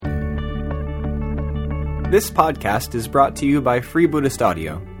This podcast is brought to you by Free Buddhist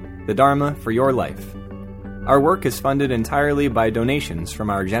Audio, the Dharma for your life. Our work is funded entirely by donations from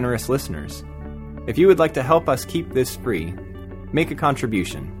our generous listeners. If you would like to help us keep this free, make a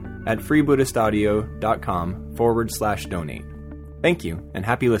contribution at freebuddhistaudio.com/donate. Thank you, and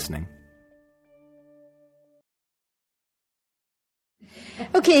happy listening.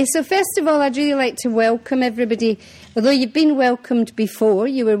 Okay, so first of all, I'd really like to welcome everybody. Although you've been welcomed before,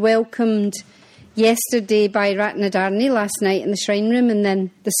 you were welcomed yesterday by Ratnadharani last night in the shrine room, and then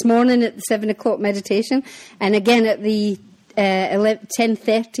this morning at the 7 o'clock meditation, and again at the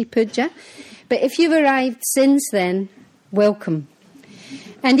 10:30 puja. But if you've arrived since then, welcome.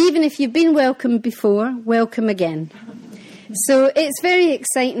 And even if you've been welcomed before, welcome again. So it's very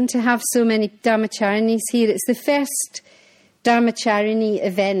exciting to have so many Dharmacharinis here. It's the first Dharmacharini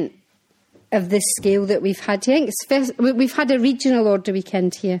event of this scale that we've had here. We've had a regional order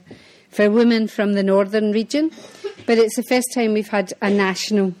weekend here for women from the northern region, but it's the first time we've had a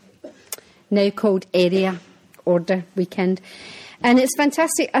national, now called area order weekend. And it's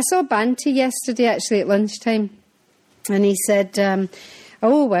fantastic. I saw Bhante yesterday actually at lunchtime, and he said,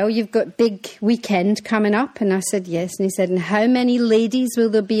 oh, well, you've got big weekend coming up. And I said, yes. And he said, and how many ladies will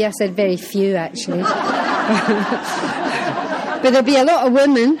there be? I said, very few, actually. But there'll be a lot of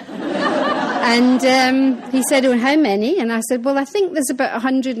women. And he said, oh, how many? And I said, well, I think there's about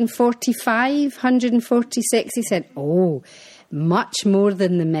 145, 146. He said, oh, much more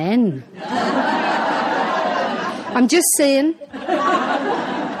than the men. I'm just saying.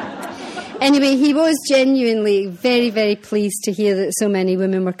 Anyway, he was genuinely very, very pleased to hear that so many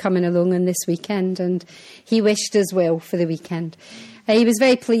women were coming along on this weekend, and he wished us well for the weekend. He was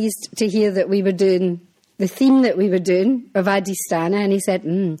very pleased to hear that we were doing the theme that we were doing of Adhisthana, and he said,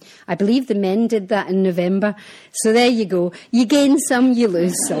 I believe the men did that in November. So there you go. You gain some, you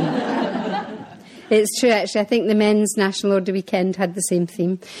lose some. It's true, actually. I think the Men's National Order Weekend had the same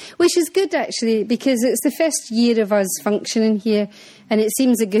theme, which is good, actually, because it's the first year of us functioning here, and it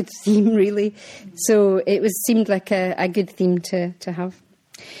seems a good theme, really. So it seemed like a good theme to have.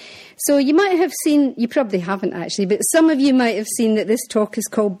 So you might have seen, you probably haven't, actually, but some of you might have seen that this talk is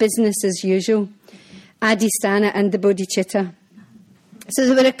called Business as Usual, Adhisthana and the Bodhichitta. So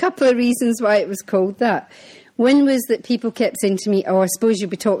there were a couple of reasons why it was called that. One was that people kept saying to me, oh, I suppose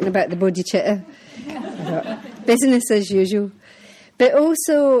you'll be talking about the Bodhichitta. I thought, business as usual. But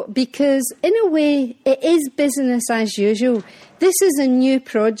also because, in a way, it is business as usual. This is a new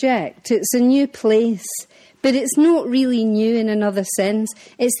project. It's a new place. But it's not really new in another sense.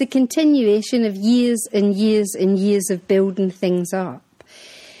 It's the continuation of years and years and years of building things up.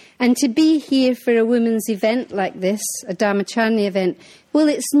 And to be here for a women's event like this, a Dharmacharni event, well,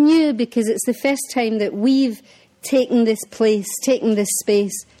 it's new because it's the first time that we've taken this place, taken this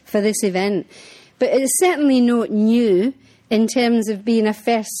space for this event. But it's certainly not new in terms of being a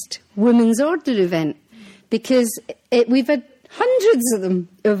first women's order event, because we've had hundreds of them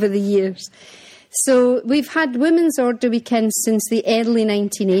over the years. So we've had women's order weekends since the early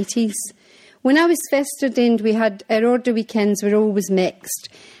 1980s. When I was first ordained, our order weekends were always mixed.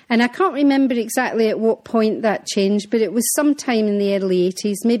 And I can't remember exactly at what point that changed, but it was sometime in the early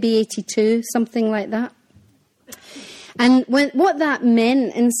 80s, maybe 82, something like that. And what that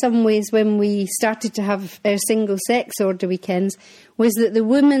meant in some ways when we started to have our single-sex order weekends was that the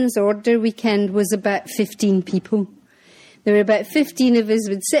women's order weekend was about 15 people. There were about 15 of us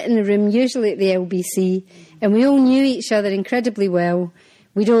would sit in a room, usually at the LBC, and we all knew each other incredibly well.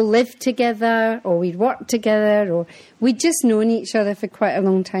 We'd all lived together, or we'd worked together, or we'd just known each other for quite a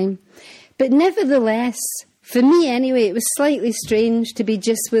long time. But nevertheless, for me anyway, it was slightly strange to be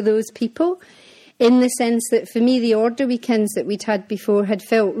just with those people, in the sense that for me the order weekends that we'd had before had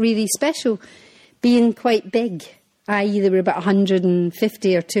felt really special, being quite big, i.e. there were about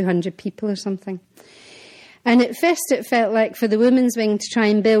 150 or 200 people or something. And at first it felt like for the women's wing to try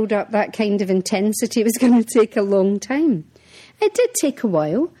and build up that kind of intensity, it was going to take a long time. It did take a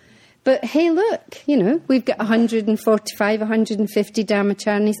while, but hey, look, we've got 145, 150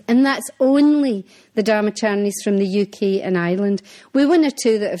 Dharmacharinis, and that's only the Dharmacharinis from the UK and Ireland. We're one or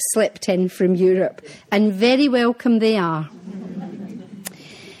two that have slipped in from Europe, and very welcome they are.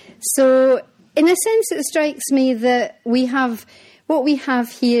 So, in a sense, it strikes me that what we have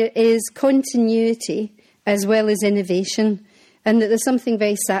here is continuity as well as innovation, and that there's something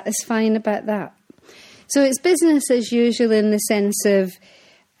very satisfying about that. So it's business as usual in the sense of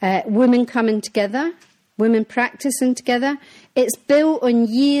women coming together, women practicing together. It's built on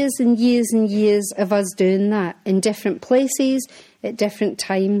years and years and years of us doing that in different places, at different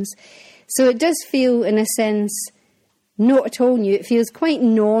times. So it does feel, in a sense, not at all new. It feels quite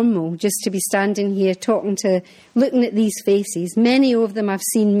normal just to be standing here looking at these faces. Many of them I've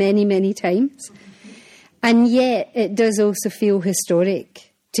seen many, many times. And yet it does also feel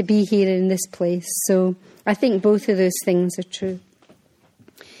historic to be here in this place. So I think both of those things are true.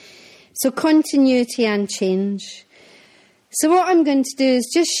 So continuity and change. So what I'm going to do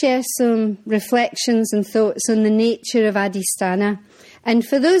is just share some reflections and thoughts on the nature of Adhisthana. And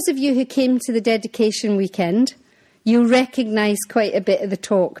for those of you who came to the dedication weekend, you'll recognise quite a bit of the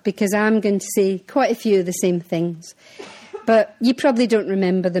talk because I'm going to say quite a few of the same things. But you probably don't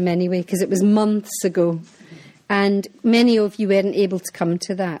remember them anyway because it was months ago. And many of you weren't able to come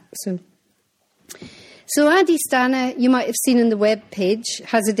to that. So Adhisthana, you might have seen on the web page,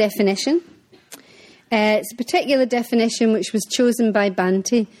 has a definition. It's a particular definition which was chosen by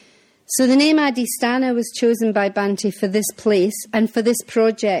Bhante. So the name Adhisthana was chosen by Bhante for this place and for this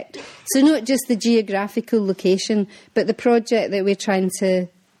project. So not just the geographical location, but the project that we're trying to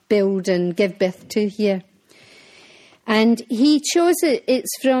build and give birth to here. And he chose it.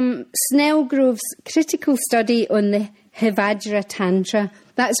 It's from Snellgrove's critical study on the Hivajra Tantra.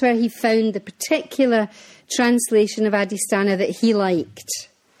 That's where he found the particular translation of Adhisthana that he liked.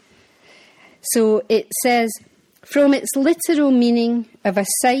 So it says, from its literal meaning of a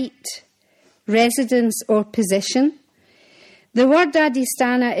site, residence or position, the word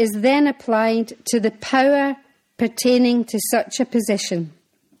Adhisthana is then applied to the power pertaining to such a position.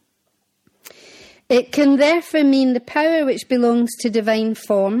 It can therefore mean the power which belongs to divine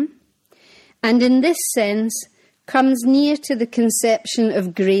form, and in this sense comes near to the conception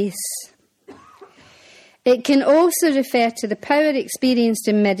of grace. It can also refer to the power experienced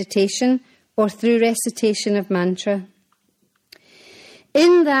in meditation or through recitation of mantra.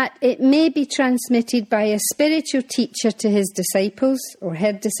 In that it may be transmitted by a spiritual teacher to his disciples or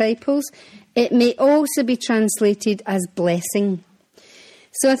her disciples, it may also be translated as blessing.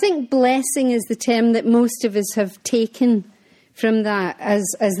 So I think blessing is the term that most of us have taken from that as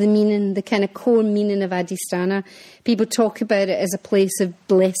the meaning, the kind of core meaning of Adhisthana. People talk about it as a place of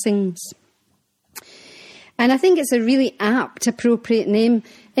blessings. And I think it's a really apt, appropriate name.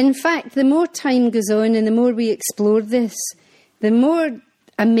 In fact, the more time goes on and the more we explore this, the more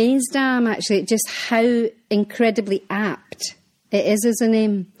amazed I am actually at just how incredibly apt it is as a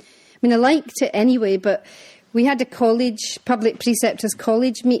name. I mean, I liked it anyway, but we had a public preceptors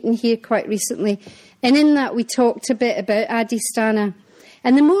college meeting here quite recently, and in that we talked a bit about Adhisthana.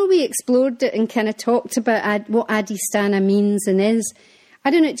 And the more we explored it and kind of talked about what Adhisthana means and is,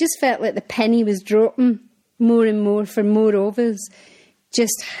 I don't know, it just felt like the penny was dropping more and more for more of us,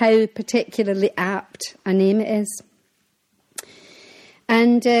 just how particularly apt a name it is.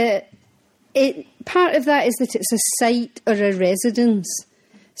 And part of that is that it's a site or a residence.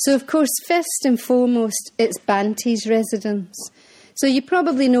 So, of course, first and foremost, it's Bhante's residence. So you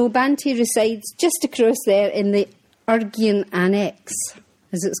probably know Bhante resides just across there in the Urgian Annex,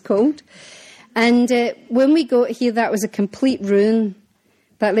 as it's called. And when we got here, that was a complete ruin,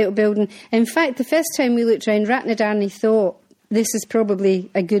 that little building. In fact, the first time we looked around, Ratnadarni thought this is probably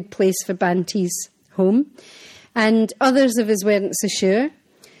a good place for Bhante's home. And others of us weren't so sure.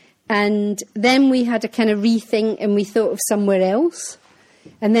 And then we had a kind of rethink and we thought of somewhere else.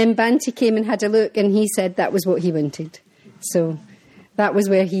 And then Bhante came and had a look and he said that was what he wanted. So that was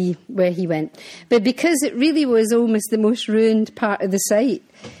where he went. But because it really was almost the most ruined part of the site,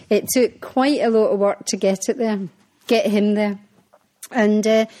 it took quite a lot of work to get him there. And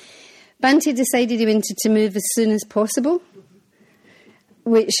Bhante decided he wanted to move as soon as possible,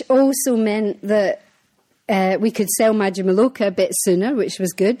 which also meant that we could sell Majjhimaloka a bit sooner, which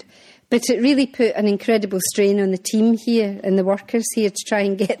was good. But it really put an incredible strain on the team here and the workers here to try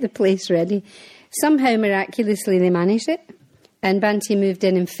and get the place ready. Somehow, miraculously, they managed it. And Bhante moved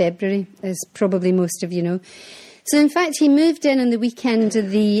in February, as probably most of you know. So, in fact, he moved in on the weekend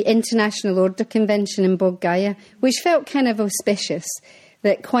of the International Order Convention in Bodh Gaya, which felt kind of auspicious,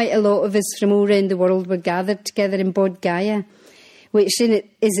 that quite a lot of us from all around the world were gathered together in Bodh Gaya, which is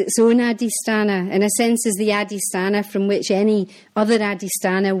its own Adhisthana, in a sense is the Adhisthana from which any other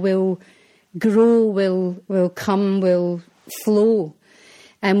Adhisthana will grow, will come, will flow.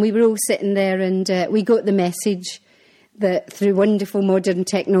 And we were all sitting there and we got the message that through wonderful modern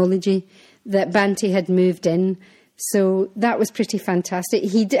technology that Bhante had moved in. So that was pretty fantastic.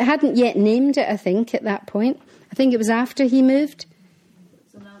 He hadn't yet named it, I think, at that point. I think it was after he moved.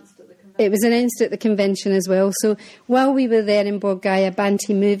 It was announced at the convention as well. So while we were there in Bodh Gaya,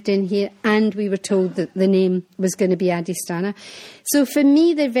 Bhante moved in here and we were told that the name was going to be Adhisthana. So for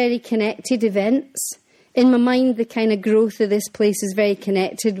me, they're very connected events. In my mind, the kind of growth of this place is very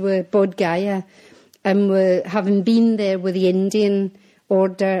connected with Bodh Gaya and having been there with the Indian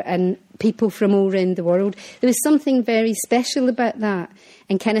order and people from all around the world, there was something very special about that,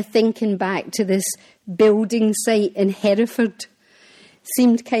 and kind of thinking back to this building site in Hereford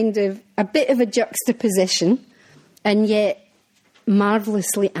seemed kind of a bit of a juxtaposition and yet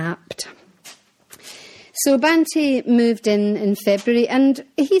marvellously apt. So Bhante moved in February, and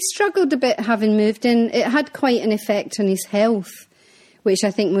he struggled a bit having moved in. It had quite an effect on his health, which I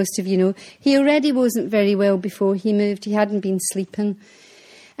think most of you know. He already wasn't very well before he moved. He hadn't been sleeping.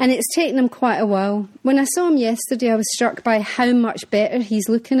 And it's taken him quite a while. When I saw him yesterday, I was struck by how much better he's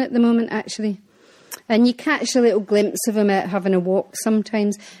looking at the moment, actually. And you catch a little glimpse of him out having a walk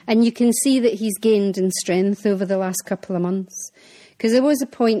sometimes, and you can see that he's gained in strength over the last couple of months. Because there was a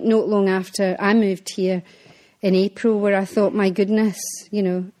point not long after I moved here in April where I thought, my goodness, you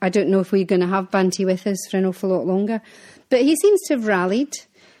know, I don't know if we're going to have Bhante with us for an awful lot longer. But he seems to have rallied,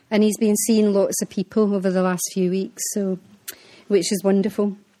 and he's been seeing lots of people over the last few weeks, so which is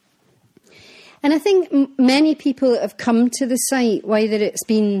wonderful. And I think many people that have come to the site, whether it's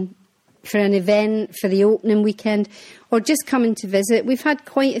been for an event, for the opening weekend, or just coming to visit, we've had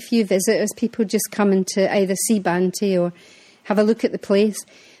quite a few visitors, people just coming to either see Bhante or have a look at the place.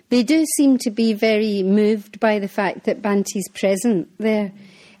 They do seem to be very moved by the fact that Bhante's present there.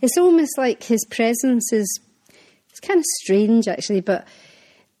 It's almost like his presence is, it's kind of strange actually, but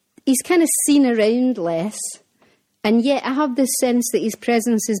he's kind of seen around less, and yet I have this sense that his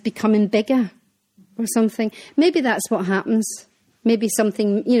presence is becoming bigger or something. Maybe that's what happens. Maybe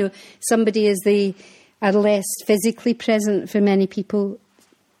something, you know, somebody they are less physically present for many people.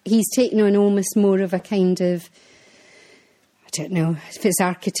 He's taken on almost more of a kind of, I don't know if it's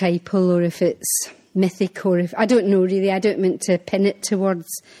archetypal or if it's mythic or if, I don't know really, I don't mean to pin it to words.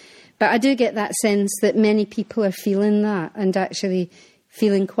 But I do get that sense that many people are feeling that and actually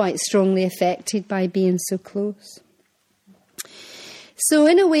feeling quite strongly affected by being so close. So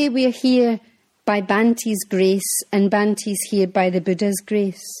in a way we're here by Bhante's grace, and Bhante's here by the Buddha's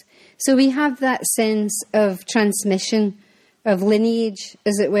grace. So we have that sense of transmission, of lineage,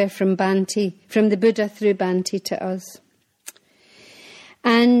 as it were, from Bhante, from the Buddha through Bhante to us.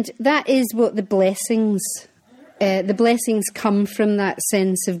 And that is what the blessings come from, that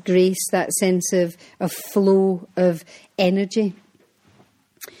sense of grace, that sense of flow, of energy.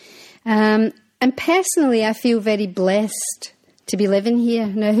 And personally, I feel very blessed to be living here.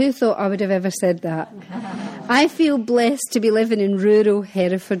 Now, who thought I would have ever said that? I feel blessed to be living in rural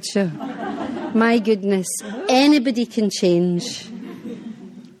Herefordshire. My goodness, anybody can change.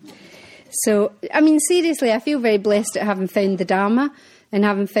 So, I mean, seriously, I feel very blessed at having found the Dharma and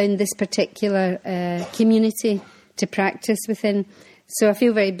having found this particular community to practice within. So I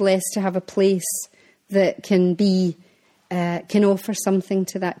feel very blessed to have a place that can offer something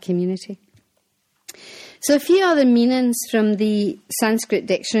to that community. So a few other meanings from the Sanskrit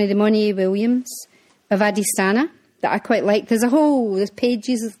dictionary, the Monier Williams, of Adhisthana, that I quite like. There's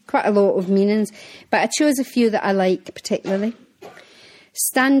pages, quite a lot of meanings, but I chose a few that I like particularly.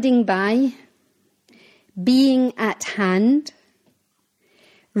 Standing by, being at hand,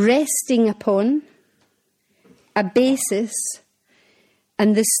 resting upon, a basis,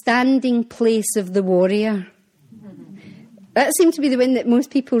 and the standing place of the warrior. That seemed to be the one that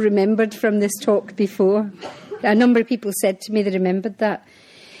most people remembered from this talk before. A number of people said to me they remembered that.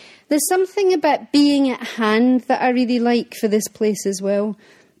 There's something about being at hand that I really like for this place as well,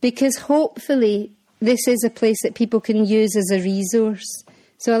 because hopefully this is a place that people can use as a resource.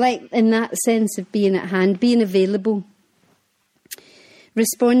 So I like, in that sense of being at hand, being available,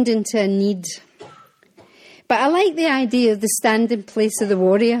 responding to a need. But I like the idea of the standing place of the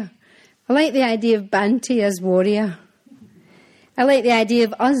warrior. I like the idea of Bhante as warrior. I like the idea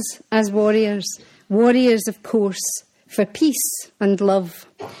of us as warriors. Warriors, of course, for peace and love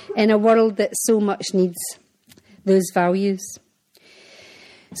in a world that so much needs those values.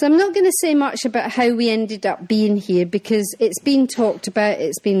 So I'm not going to say much about how we ended up being here, because it's been talked about,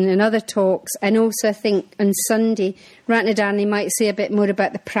 it's been in other talks, and also I think on Sunday, Ratnadani might say a bit more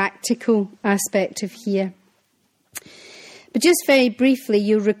about the practical aspect of here. But just very briefly,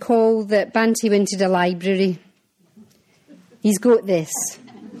 you'll recall that Bhante went to the library. He's got this.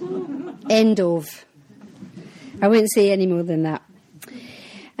 End of. I won't say any more than that.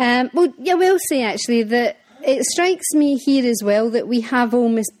 I will say actually that it strikes me here as well that we have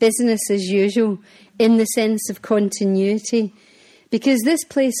almost business as usual in the sense of continuity, because this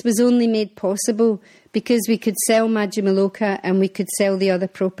place was only made possible because we could sell Majjhimaloka and we could sell the other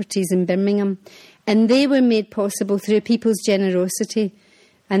properties in Birmingham, and they were made possible through people's generosity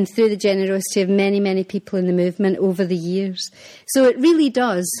and through the generosity of many, many people in the movement over the years. So it really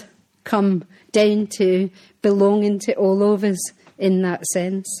does come down to belonging to all of us in that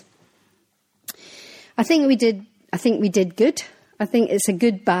sense. I think we did good. I think it's a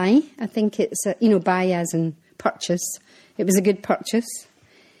good buy. I think it's a, buy as in purchase. It was a good purchase.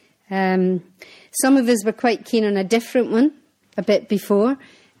 Some of us were quite keen on a different one a bit before,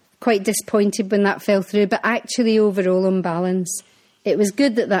 quite disappointed when that fell through, but actually overall on balance, it was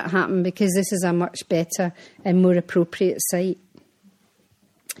good that happened because this is a much better and more appropriate site.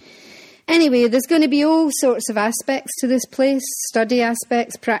 Anyway, there's going to be all sorts of aspects to this place, study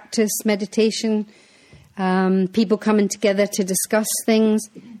aspects, practice, meditation, people coming together to discuss things.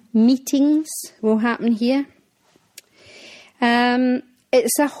 Meetings will happen here.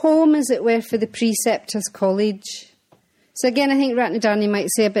 It's a home, as it were, for the Preceptors College. So again, I think Ratnadani might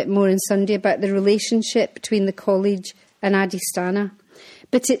say a bit more on Sunday about the relationship between the college and Adhisthana.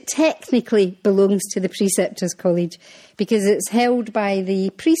 But it technically belongs to the Preceptors College because it's held by the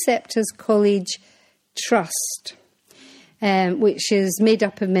Preceptors College Trust, which is made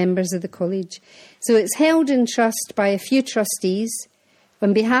up of members of the college. So it's held in trust by a few trustees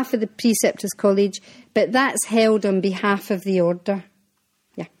on behalf of the Preceptors College, but that's held on behalf of the order.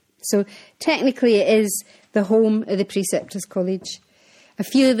 Yeah. So technically it is the home of the Preceptors College. A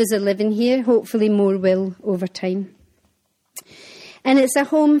few of us are living here, hopefully more will over time. And it's a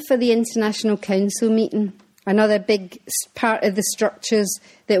home for the International Council meeting, another big part of the structures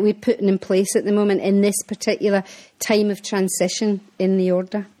that we're putting in place at the moment in this particular time of transition in the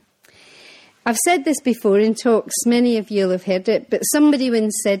order. I've said this before in talks, many of you will have heard it, but somebody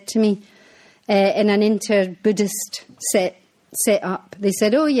once said to me in an inter-Buddhist set up, they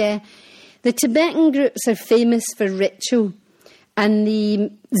said, oh yeah, the Tibetan groups are famous for ritual, and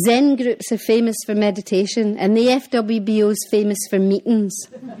the Zen groups are famous for meditation, and the FWBO is famous for meetings.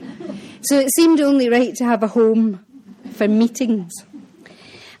 So it seemed only right to have a home for meetings.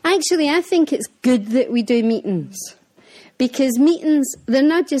 Actually, I think it's good that we do meetings, because meetings, they're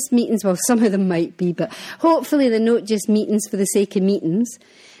not just meetings, well, some of them might be, but hopefully they're not just meetings for the sake of meetings,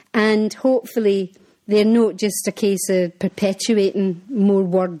 and hopefully they're not just a case of perpetuating more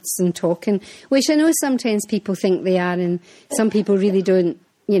words and talking, which I know sometimes people think they are, and some people really don't,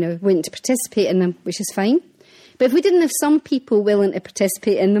 want to participate in them, which is fine. But if we didn't have some people willing to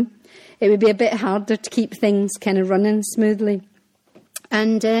participate in them, it would be a bit harder to keep things kind of running smoothly.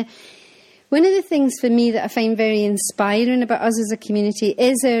 And one of the things for me that I find very inspiring about us as a community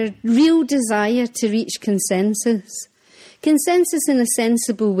is a real desire to reach consensus. Consensus in a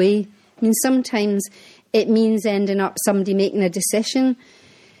sensible way. I mean, sometimes it means ending up somebody making a decision,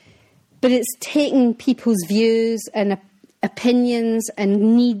 but it's taking people's views and opinions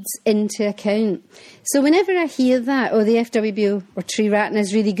and needs into account. So whenever I hear that, the FWBO or Triratna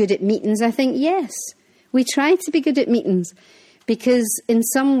is really good at meetings, I think, yes, we try to be good at meetings because in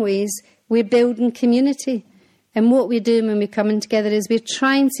some ways we're building community. And what we're doing when we're coming together is we're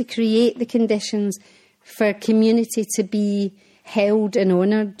trying to create the conditions for community to be held and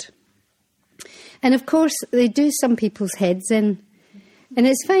honoured. And of course, they do some people's heads in. And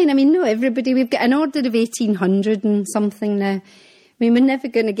it's fine. I mean, no, everybody, we've got an order of 1,800 and something now. I mean, we're never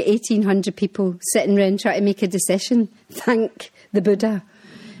going to get 1,800 people sitting around trying to make a decision, thank the Buddha,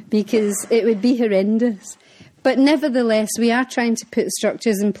 because it would be horrendous. But nevertheless, we are trying to put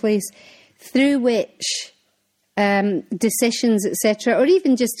structures in place through which decisions, etc., or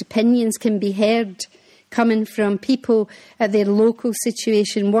even just opinions can be heard coming from people at their local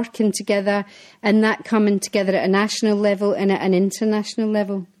situation, working together, and that coming together at a national level and at an international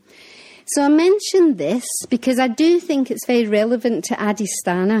level. So I mentioned this because I do think it's very relevant to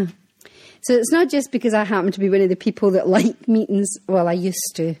Adhisthana. So it's not just because I happen to be one of the people that like meetings. Well, I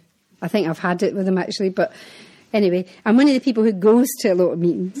used to. I think I've had it with them actually. But anyway, I'm one of the people who goes to a lot of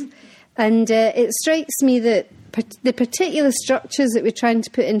meetings. And it strikes me that the particular structures that we're trying to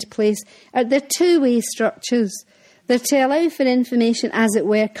put into place they're two-way structures. They're to allow for information, as it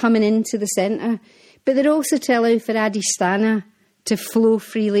were, coming into the centre, but they're also to allow for Adhisthana to flow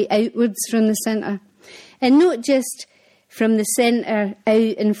freely outwards from the centre. And not just from the centre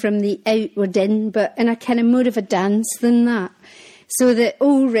out and from the outward in, but in a kind of more of a dance than that. So that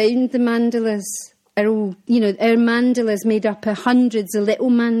all round the mandalas are all, our mandalas made up of hundreds of little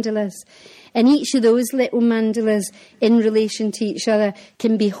mandalas. And each of those little mandalas in relation to each other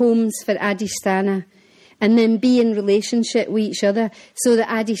can be homes for Adhisthana and then be in relationship with each other so that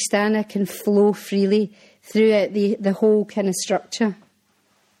Adhisthana can flow freely throughout the whole kind of structure.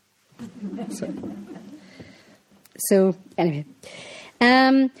 So anyway.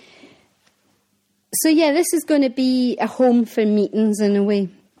 So yeah, this is going to be a home for meetings in a way.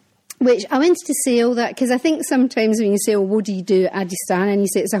 which I wanted to say all that because I think sometimes when you say, oh, what do you do at Adhisthana? And you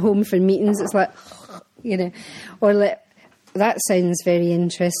say it's a home for meetings, it's like, you know, or like, that sounds very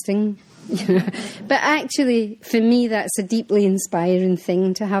interesting. But actually, for me, that's a deeply inspiring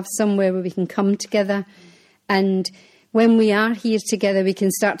thing, to have somewhere where we can come together. And when we are here together, we can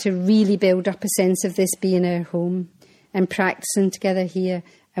start to really build up a sense of this being our home, and practicing together here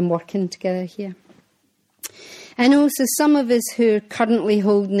and working together here. And also, some of us who are currently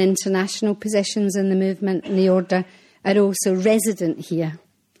holding international positions in the movement and the order are also resident here.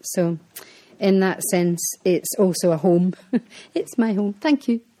 So in that sense, it's also a home. It's my home. Thank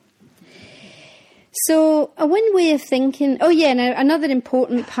you. So one way of thinking... Oh, yeah, now another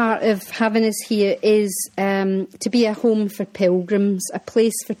important part of having us here is to be a home for pilgrims, a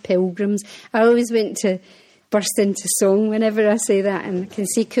place for pilgrims. I always want to burst into song whenever I say that, and I can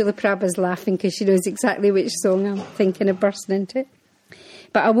see Kula Prabha's laughing because she knows exactly which song I'm thinking of bursting into.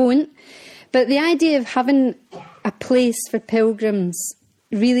 But I won't. But the idea of having a place for pilgrims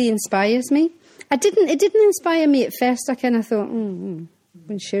really inspires me. It didn't inspire me at first. I kind of thought,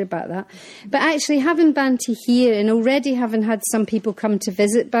 wasn't sure about that. But actually having Bhante here, and already having had some people come to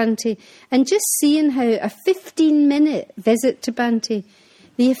visit Bhante, and just seeing how a 15-minute visit to Bhante,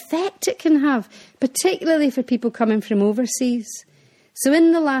 the effect it can have, particularly for people coming from overseas. So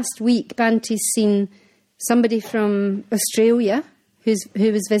in the last week, Bhante's seen somebody from Australia who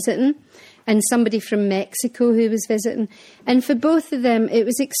was visiting, and somebody from Mexico who was visiting. And for both of them, it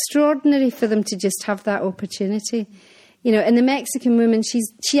was extraordinary for them to just have that opportunity. You know, and the Mexican woman,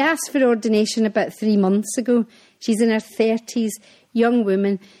 she asked for ordination about 3 months ago. She's in her 30s, young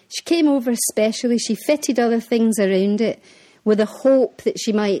woman. She came over especially. She fitted other things around it with a hope that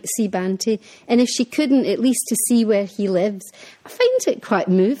she might see Bhante. And if she couldn't, at least to see where he lives. I find it quite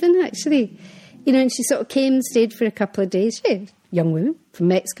moving, actually. You know, and she sort of came and stayed for a couple of days. She, young woman from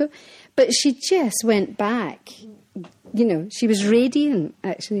Mexico. But she just went back. You know, she was radiant,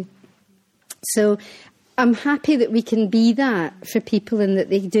 actually. So I'm happy that we can be that for people, and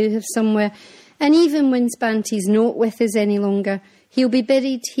that they do have somewhere. And even when Bhante's not with us any longer, he'll be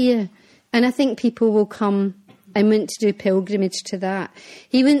buried here. And I think people will come and want to do pilgrimage to that.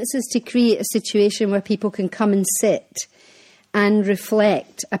 He wants us to create a situation where people can come and sit and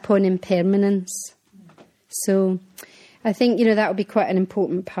reflect upon impermanence. So I think, you know, that will be quite an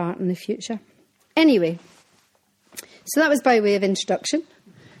important part in the future. Anyway, so that was by way of introduction.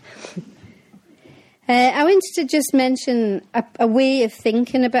 I wanted to just mention a way of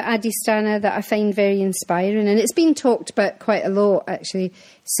thinking about Adhisthana that I find very inspiring, and it's been talked about quite a lot, actually,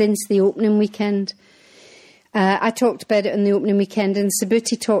 since the opening weekend. I talked about it on the opening weekend, and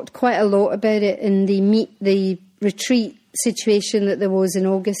Subhuti talked quite a lot about it in the retreat situation that there was in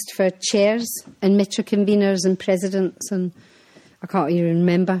August for chairs and mitra conveners and presidents, and I can't even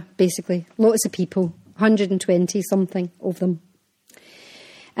remember, basically. Lots of people, 120-something of them.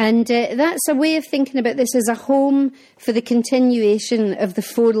 And that's a way of thinking about this as a home for the continuation of the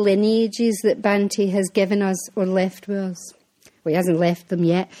 4 lineages that Bhante has given us or left with us. Well, he hasn't left them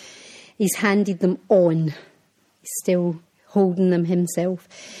yet. He's handed them on. He's still holding them himself.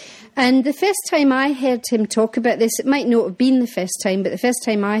 And the first time I heard him talk about this, it might not have been the first time, but the first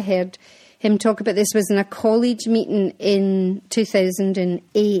time I heard him talk about this was in a college meeting in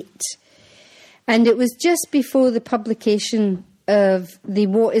 2008. And it was just before the publication of the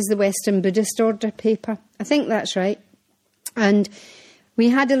What is the Western Buddhist Order paper. I think that's right. And we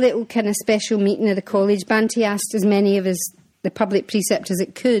had a little kind of special meeting at the college. Bhante asked as many of the public preceptors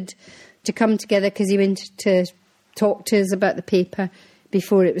it could to come together because he wanted to talk to us about the paper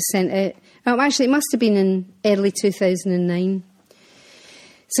before it was sent out. Actually, it must have been in early 2009.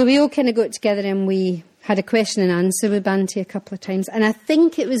 So we all kind of got together and we had a question and answer with Bhante a couple of times. And I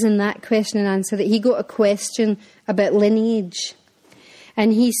think it was in that question and answer that he got a question about lineage.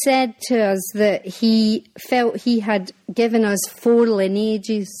 And he said to us that he felt he had given us 4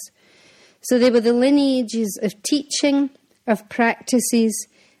 lineages. So they were the lineages of teaching, of practices,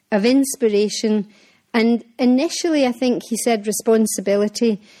 of inspiration, and initially I think he said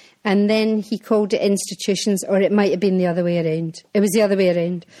responsibility, and then he called it institutions, or it might have been the other way around. It was the other way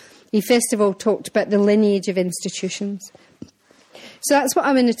around. He first of all talked about the lineage of institutions. So that's what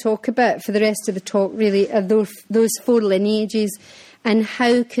I'm going to talk about for the rest of the talk, really, are those 4 lineages, and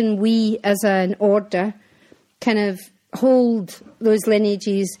how can we as an order kind of hold those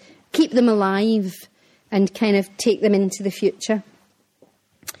lineages, keep them alive, and kind of take them into the future.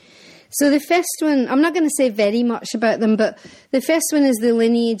 So the first one, I'm not going to say very much about them, but the first one is the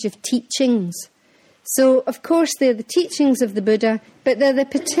lineage of teachings. So, of course, they're the teachings of the Buddha, but they're the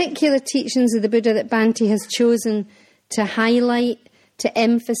particular teachings of the Buddha that Bhante has chosen to highlight, to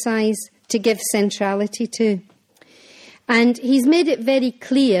emphasise, to give centrality to. And he's made it very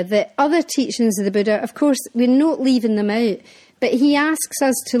clear that other teachings of the Buddha, of course, we're not leaving them out, but he asks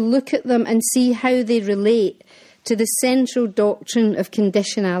us to look at them and see how they relate to the central doctrine of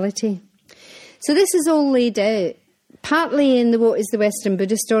conditionality. So this is all laid out, partly in What is the Western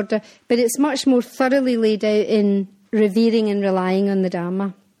Buddhist Order, but it's much more thoroughly laid out in Revering and Relying on the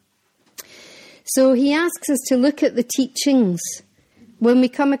Dharma. So he asks us to look at the teachings. When we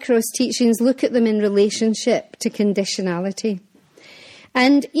come across teachings, look at them in relationship to conditionality.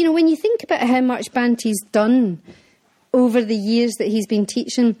 And, you know, when you think about how much Bhante's done over the years that he's been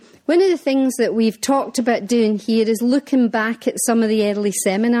teaching, one of the things that we've talked about doing here is looking back at some of the early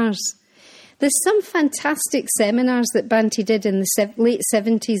seminars. There's some fantastic seminars that Bhante did in the late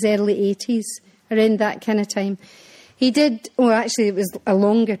 70s, early 80s, around that kind of time. He did, well, actually, it was a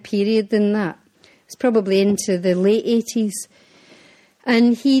longer period than that. It was probably into the late 80s.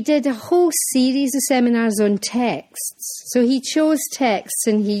 And he did a whole series of seminars on texts. So he chose texts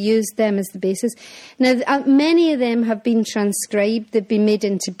and he used them as the basis. Now, many of them have been transcribed. They've been made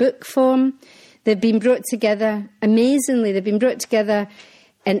into book form. They've been brought together, amazingly, they've been brought together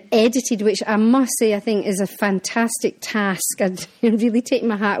and edited, which I must say I think is a fantastic task. I'd really take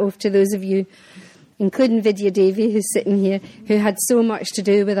my hat off to those of you, including Vidya Devi, who's sitting here, who had so much to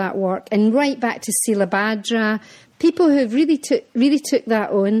do with that work. And right back to Sila Bhadra, people who have really took that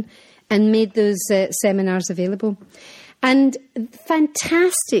on and made those seminars available. And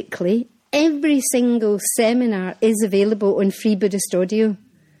fantastically, every single seminar is available on Free Buddhist Audio.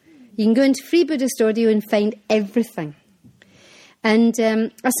 You can go into Free Buddhist Audio and find everything. And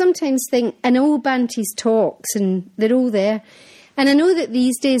I sometimes think, I know Bhante's talks, and they're all there. And I know that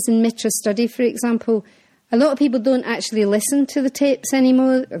these days in Mitra study, for example, a lot of people don't actually listen to the tapes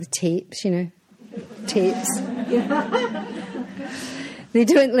anymore, or the tapes, you know, tapes. They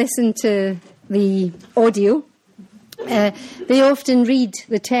don't listen to the audio. They often read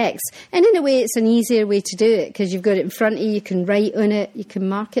the text. And in a way, it's an easier way to do it, because you've got it in front of you, you can write on it, you can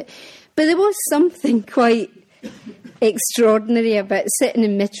mark it. But there was something quite extraordinary about sitting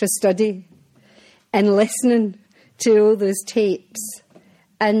in Mitra study and listening to all those tapes.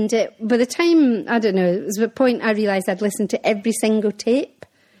 And by the time, I don't know, it was the point I realised I'd listened to every single tape,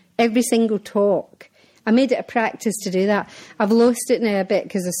 every single talk. I made it a practice to do that. I've lost it now a bit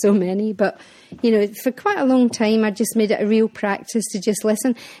because there's so many, but, you know, for quite a long time I just made it a real practice to just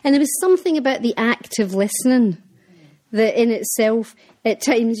listen. And there was something about the act of listening that in itself, at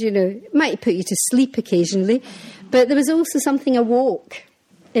times, you know, it might put you to sleep occasionally, but there was also something awoke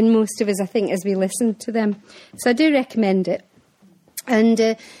in most of us, I think, as we listened to them. So I do recommend it.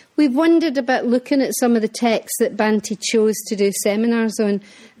 And we've wondered about looking at some of the texts that Bhante chose to do seminars on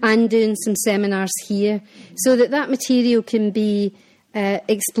and doing some seminars here so that that material can be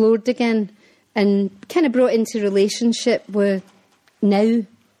explored again and kind of brought into relationship with now,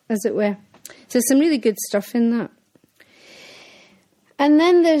 as it were. So some really good stuff in that. And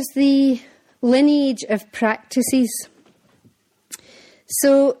then there's the lineage of practices.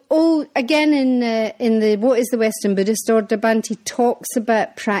 So, again, in the What is the Western Buddhist Order, Bhante talks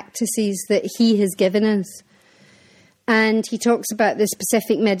about practices that he has given us. And he talks about the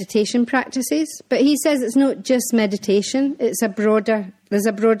specific meditation practices. But he says it's not just meditation, there's a broader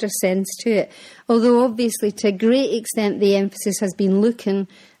sense to it. Although, obviously, to a great extent, the emphasis has been looking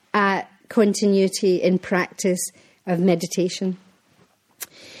at continuity in practice of meditation.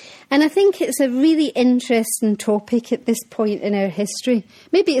 And I think it's a really interesting topic at this point in our history.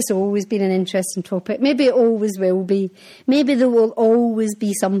 Maybe it's always been an interesting topic. Maybe it always will be. Maybe there will always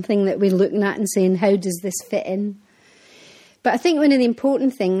be something that we're looking at and saying, how does this fit in? But I think one of the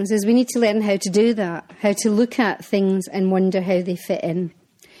important things is we need to learn how to do that, how to look at things and wonder how they fit in.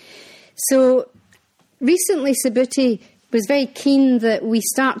 So recently Subhuti was very keen that we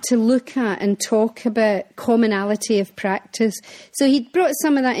start to look at and talk about commonality of practice. So he'd brought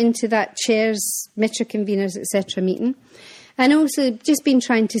some of that into that chairs, Mitra conveners, etc. meeting. And also just been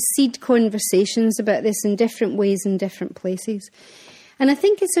trying to seed conversations about this in different ways in different places. And I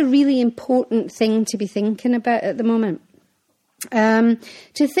think it's a really important thing to be thinking about at the moment.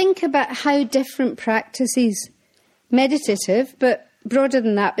 To think about how different practices, meditative, but broader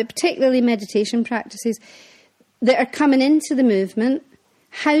than that, but particularly meditation practices, that are coming into the movement,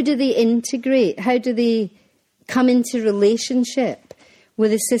 how do they integrate? How do they come into relationship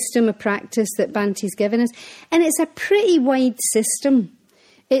with the system of practice that Bhante's given us? And it's a pretty wide system.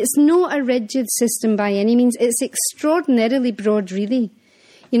 It's not a rigid system by any means. It's extraordinarily broad, really.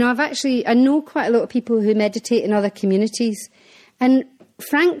 You know, I know quite a lot of people who meditate in other communities. And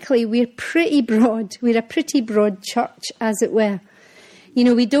frankly, we're pretty broad. We're a pretty broad church, as it were. You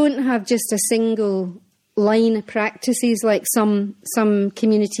know, we don't have just a single line of practices like some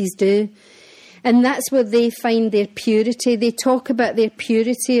communities do. And that's where they find their purity. They talk about their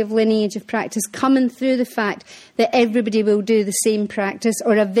purity of lineage of practice coming through the fact that everybody will do the same practice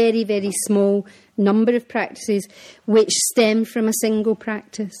or a very, very small number of practices which stem from a single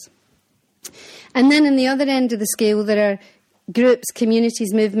practice. And then on the other end of the scale, there are groups,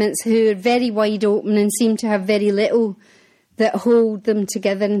 communities, movements who are very wide open and seem to have very little that hold them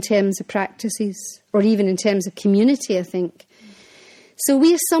together in terms of practices or even in terms of community, I think. So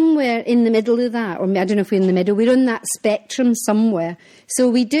we're somewhere in the middle of that, or I don't know if we're in the middle, we're on that spectrum somewhere. So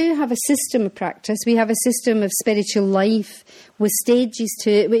we do have a system of practice, we have a system of spiritual life with stages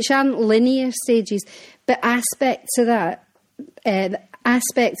to it, which aren't linear stages, but aspects of that,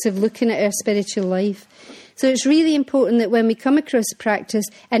 aspects of looking at our spiritual life. So it's really important that when we come across a practice,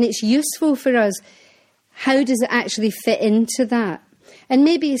 and it's useful for us, how does it actually fit into that? And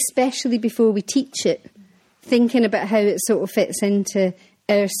maybe especially before we teach it, thinking about how it sort of fits into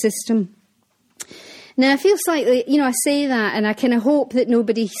our system. Now, I feel slightly, I say that and I kind of hope that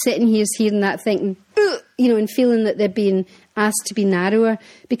nobody sitting here is hearing that thinking, and feeling that they're being asked to be narrower,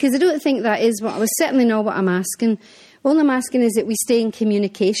 because I don't think that is what I was certainly not what I'm asking. All I'm asking is that we stay in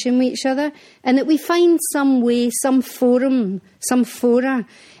communication with each other and that we find some way, some forum, some fora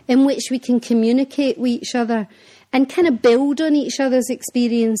in which we can communicate with each other and kind of build on each other's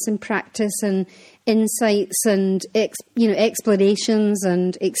experience and practice and insights and explorations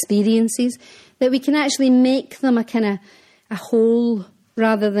and experiences, that we can actually make them a kind of a whole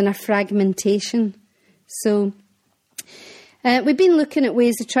rather than a fragmentation. So we've been looking at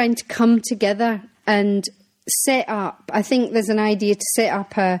ways of trying to come together and set up, I think there's an idea to set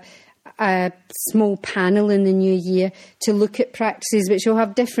up a small panel in the new year to look at practices which will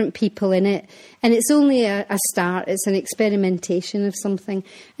have different people in it. And it's only a start, it's an experimentation of something.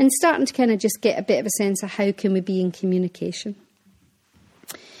 And starting to kind of just get a bit of a sense of how can we be in communication.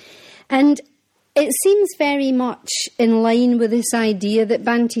 And it seems very much in line with this idea that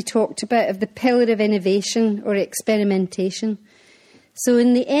Bhante talked about of the pillar of innovation or experimentation. So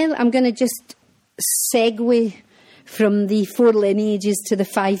I'm going to just segue from the 4 lineages to the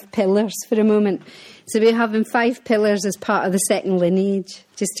 5 pillars for a moment. So we're having 5 pillars as part of the second lineage,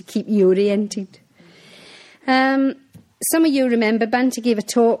 just to keep you oriented. Some of you remember Bhante gave a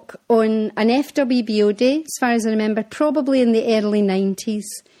talk on an FWBO day, as far as I remember, probably in the early 90s,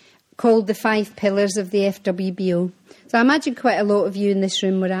 called the 5 pillars of the FWBO. So I imagine quite a lot of you in this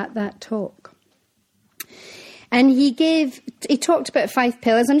room were at that talk. And he talked about 5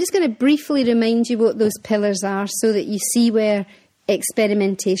 pillars. I'm just going to briefly remind you what those pillars are so that you see where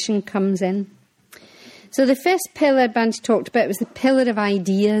experimentation comes in. So the first pillar Bhante talked about was the pillar of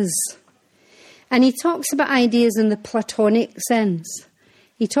ideas. And he talks about ideas in the Platonic sense.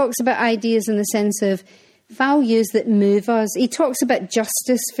 He talks about ideas in the sense of values that move us. He talks about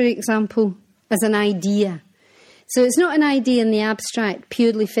justice, for example, as an idea. So it's not an idea in the abstract,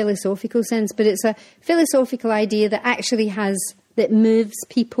 purely philosophical sense, but it's a philosophical idea that actually that moves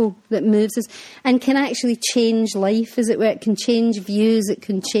people, that moves us, and can actually change life, as it were. It can change views, it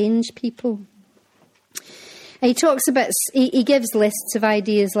can change people. And he talks about, he gives lists of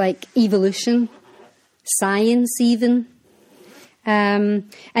ideas like evolution, science even, and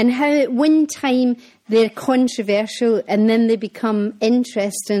how at one time they're controversial and then they become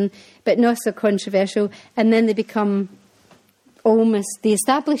interesting, but not so controversial, and then they become almost the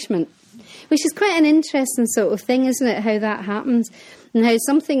establishment, which is quite an interesting sort of thing, isn't it, how that happens, and how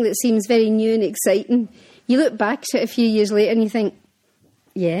something that seems very new and exciting, you look back to it a few years later and you think,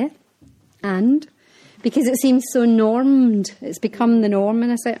 yeah, and? Because it seems so normed, it's become the norm in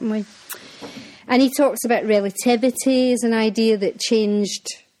a certain way. And he talks about relativity as an idea that changed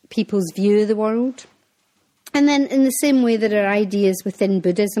people's view of the world. And then in the same way, there are ideas within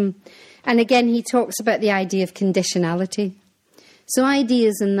Buddhism. And again, he talks about the idea of conditionality. So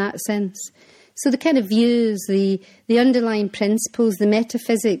ideas in that sense. So the kind of views, the underlying principles, the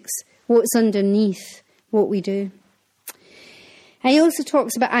metaphysics, what's underneath what we do. And he also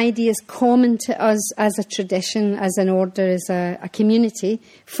talks about ideas common to us as a tradition, as an order, as a community.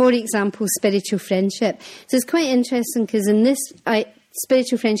 For example, spiritual friendship. So it's quite interesting because in this,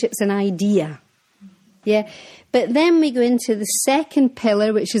 spiritual friendship's an idea. Yeah, but then we go into the second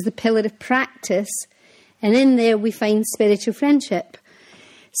pillar, which is the pillar of practice, and in there we find spiritual friendship.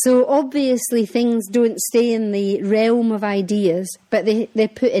 So obviously things don't stay in the realm of ideas, but they're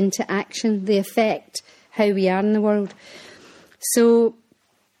put into action. They affect how we are in the world. So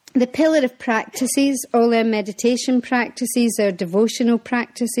the pillar of practices, all our meditation practices, our devotional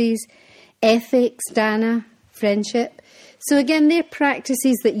practices, ethics, dana, friendship. So again, they're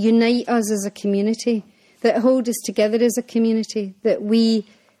practices that unite us as a community, that hold us together as a community, that we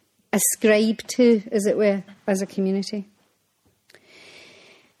ascribe to, as it were, as a community.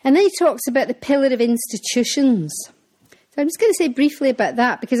 And then he talks about the pillar of institutions. So I'm just going to say briefly about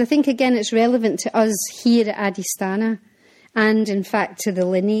that, because I think, again, it's relevant to us here at Adhisthana and, in fact, to the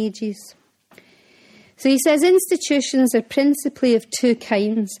lineages. So he says institutions are principally of two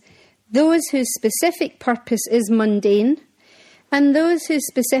kinds: those whose specific purpose is mundane and those whose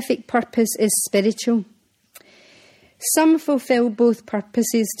specific purpose is spiritual. Some fulfil both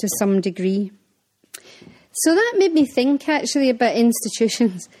purposes to some degree. So that made me think, actually, about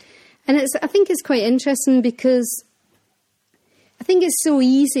institutions. And I think it's quite interesting, because I think it's so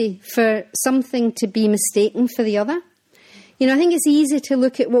easy for something to be mistaken for the other. You know, I think it's easy to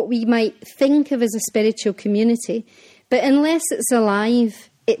look at what we might think of as a spiritual community, but unless it's alive,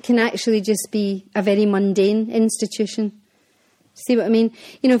 it can actually just be a very mundane institution. See what I mean?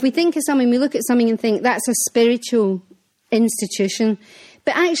 You know, if we think of something, we look at something and think that's a spiritual institution,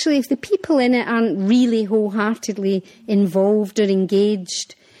 but actually if the people in it aren't really wholeheartedly involved or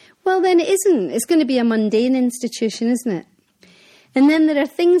engaged, well, then it isn't. It's going to be a mundane institution, isn't it? And then there are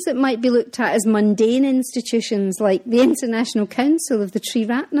things that might be looked at as mundane institutions, like the International Council of the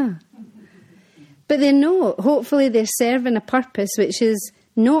Triratna. But they're not. Hopefully they're serving a purpose which is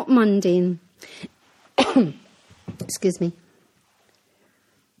not mundane. Excuse me.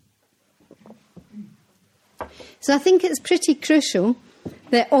 So I think it's pretty crucial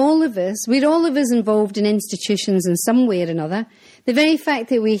that we're all of us involved in institutions in some way or another. The very fact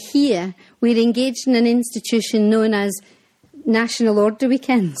that we're here, we're engaged in an institution known as National Order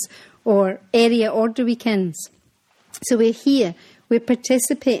Weekends or Area Order Weekends. So we're here, we're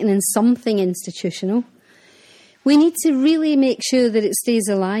participating in something institutional. We need to really make sure that it stays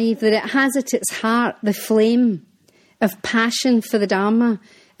alive, that it has at its heart the flame of passion for the Dharma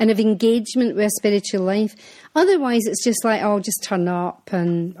and of engagement with a spiritual life. Otherwise, it's just like, oh, I'll just turn up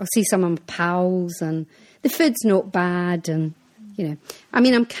and I'll see some of my pals and the food's not bad and, you know. I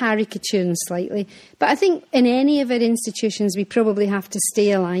mean, I'm caricaturing slightly. But I think in any of our institutions, we probably have to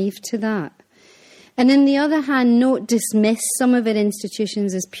stay alive to that. And on the other hand, not dismiss some of our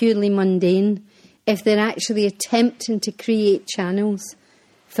institutions as purely mundane if they're actually attempting to create channels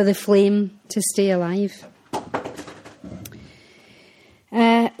for the flame to stay alive.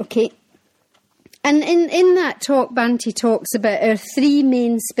 Okay. And in that talk, Bhante talks about our three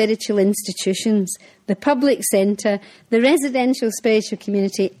main spiritual institutions: the public centre, the residential spiritual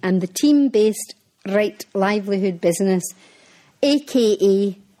community, and the team-based right livelihood business,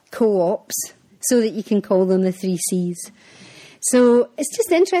 aka co-ops, so that you can call them the 3 Cs. So it's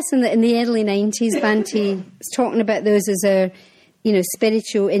just interesting that in the early 90s, Bhante was talking about those as our,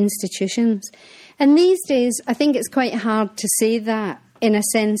 spiritual institutions. And these days, I think it's quite hard to say that in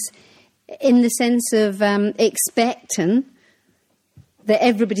the sense of expecting that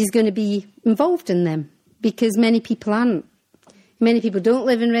everybody's going to be involved in them, because many people aren't. Many people don't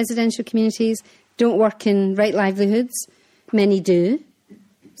live in residential communities, don't work in right livelihoods. Many do,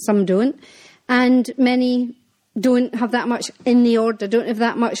 some don't. And many don't have that much in the order, don't have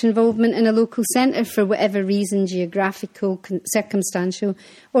that much involvement in a local centre for whatever reason, geographical, circumstantial,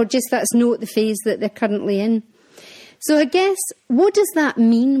 or just that's not the phase that they're currently in. So I guess, what does that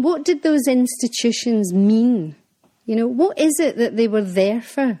mean? What did those institutions mean? What is it that they were there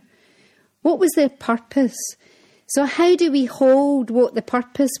for? What was their purpose? So how do we hold what the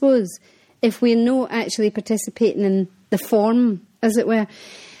purpose was if we're not actually participating in the form, as it were?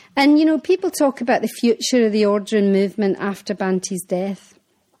 And, people talk about the future of the order and movement after Bhante's death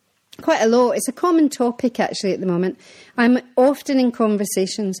quite a lot. It's a common topic, actually, at the moment. I'm often in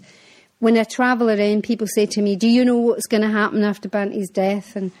conversations. When I travel around, people say to me, do you know what's going to happen after Bhante's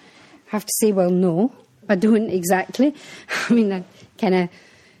death? And I have to say, well, no, I don't exactly. I mean, I kind of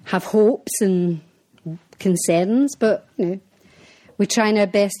have hopes and concerns, but, we're trying our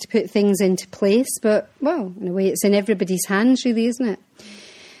best to put things into place. But, well, in a way, it's in everybody's hands, really, isn't it?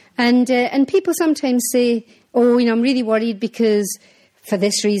 And people sometimes say, oh, I'm really worried because for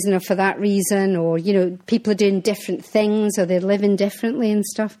this reason or for that reason, or, people are doing different things or they're living differently and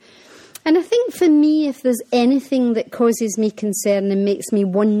stuff. And I think for me, if there's anything that causes me concern and makes me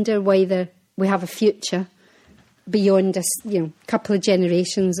wonder whether we have a future beyond a couple of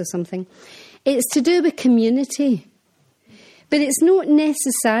generations or something, it's to do with community. But it's not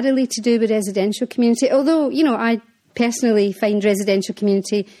necessarily to do with residential community, although, I personally find residential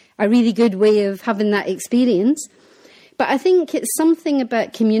community a really good way of having that experience. But I think it's something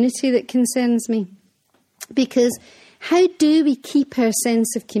about community that concerns me, because how do we keep our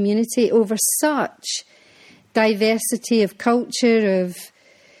sense of community over such diversity of culture, of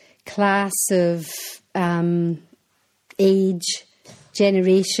class, of age,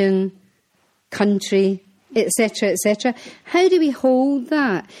 generation, country, etc., etc. How do we hold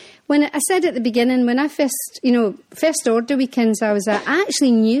that? When I said at the beginning, when I first order weekends I was at, I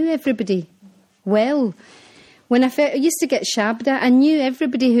actually knew everybody well. When I used to get Shabda, I knew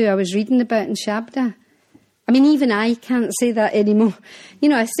everybody who I was reading about in Shabda. I mean, even I can't say that anymore.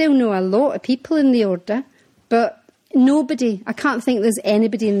 I still know a lot of people in the order, but I can't think there's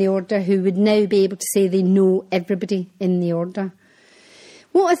anybody in the order who would now be able to say they know everybody in the order.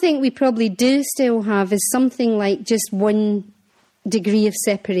 What I think we probably do still have is something like just 1 degree of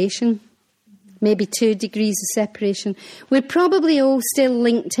separation, maybe 2 degrees of separation. We're probably all still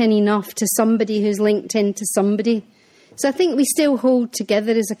linked in enough to somebody who's linked into somebody. So I think we still hold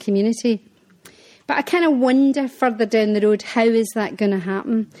together as a community. But I kind of wonder further down the road, how is that going to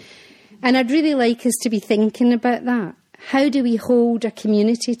happen? And I'd really like us to be thinking about that. How do we hold a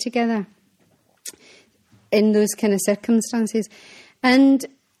community together in those kind of circumstances? And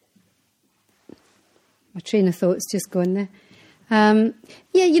my train of thought's just gone there. I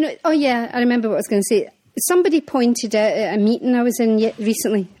remember what I was going to say. Somebody pointed out at a meeting I was in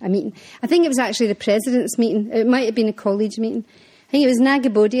recently, I think it was actually the president's meeting. It might have been a college meeting. I think it was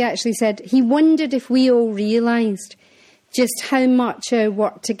Nagabodhi actually said, he wondered if we all realised just how much our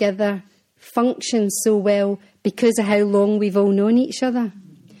work together functions so well because of how long we've all known each other.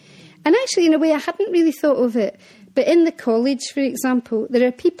 And actually, in a way, I hadn't really thought of it. But in the college, for example, there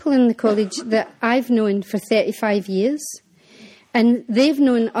are people in the college that I've known for 35 years. And they've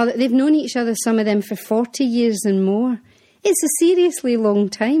known each other, some of them, for 40 years and more. It's a seriously long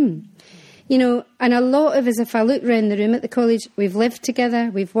time. And a lot of us, if I look around the room at the college, we've lived together,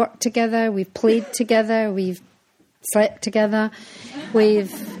 we've worked together, we've played together, we've slept together,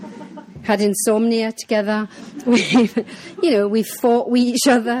 we've had insomnia together, we've fought with each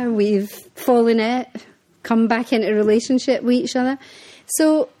other, we've fallen out, come back into a relationship with each other.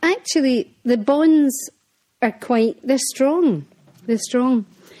 So actually, the bonds are they're strong. They're strong.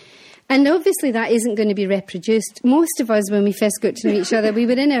 And obviously that isn't going to be reproduced. Most of us, when we first got to know each other, we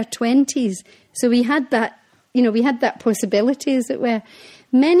were in our 20s. So we had that, we had that possibility, as it were.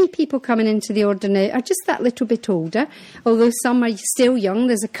 Many people coming into the order now are just that little bit older, although some are still young.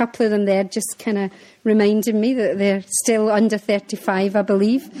 There's a couple of them there just kind of reminding me that they're still under 35, I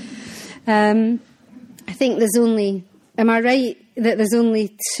believe. I think am I right that there's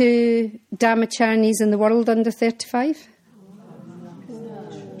only 2 Dharmacharis in the world under 35?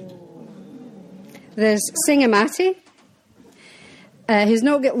 There's Singamati, who's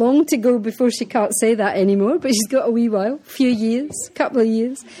not got long to go before she can't say that anymore, but she's got a wee while, couple of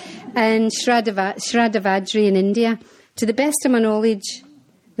years. And Shradavadri in India. To the best of my knowledge,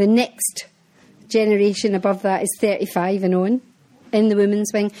 the next generation above that is 35 and on in the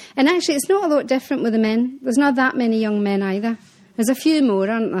women's wing. And actually, it's not a lot different with the men. There's not that many young men either. There's a few more,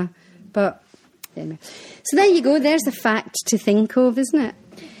 aren't there? But anyway. So there you go. There's a fact to think of, isn't it?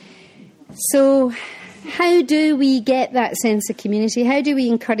 So how do we get that sense of community? How do we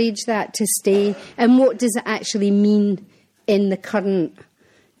encourage that to stay? And what does it actually mean in the current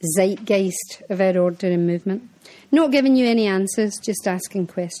zeitgeist of our order and movement? Not giving you any answers, just asking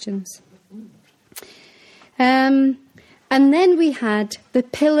questions. And then we had the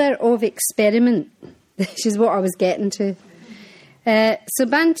pillar of experiment, which is what I was getting to. So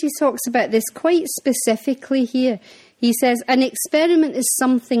Bhante talks about this quite specifically here. He says, an experiment is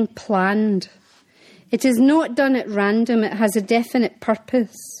something planned. It is not done at random. It has a definite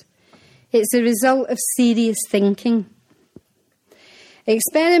purpose. It's a result of serious thinking.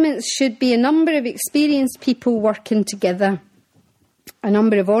 Experiments should be a number of experienced people working together, a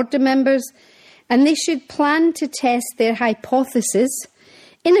number of order members, and they should plan to test their hypothesis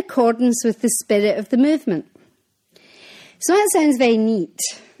in accordance with the spirit of the movement. So that sounds very neat.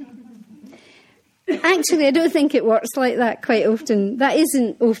 Actually, I don't think it works like that quite often. That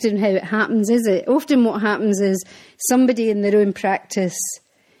isn't often how it happens, is it? Often what happens is somebody in their own practice,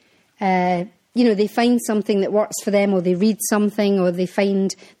 they find something that works for them, or they read something, or they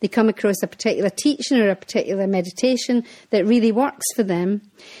come across a particular teaching or a particular meditation that really works for them.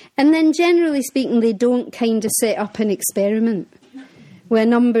 And then generally speaking, they don't kind of set up an experiment with a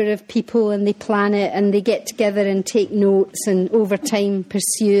number of people, and they plan it, and they get together and take notes, and over time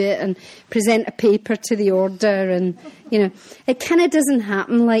pursue it and present a paper to the order. And, it kind of doesn't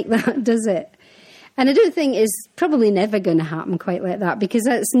happen like that, does it? And I don't think it's probably never going to happen quite like that, because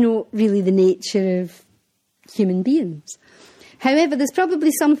that's not really the nature of human beings. However, there's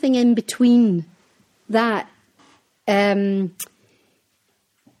probably something in between that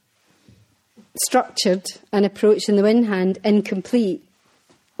structured an approach on the one hand and completely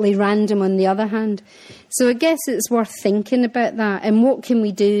random on the other hand. So I guess it's worth thinking about that, and what can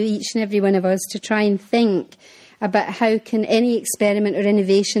we do, each and every one of us, to try and think about how can any experiment or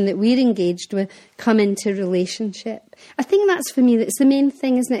innovation that we're engaged with come into relationship. I think that's, for me, that's the main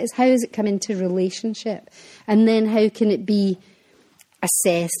thing, isn't it? Is how does it come into relationship? And then how can it be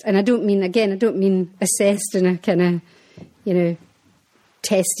assessed? And I don't mean assessed in a kind of,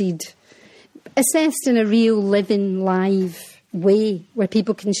 tested, assessed in a real, living, live way where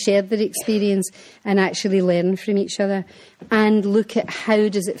people can share their experience and actually learn from each other and look at how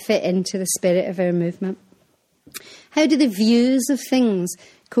does it fit into the spirit of our movement. How do the views of things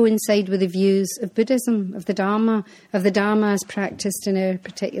coincide with the views of Buddhism, of the Dharma as practiced in our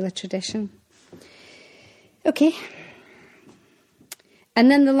particular tradition? Okay. And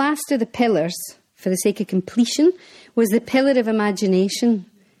then the last of the pillars, for the sake of completion, was the pillar of imagination,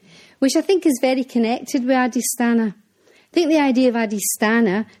 which I think is very connected with Adhisthana. I think the idea of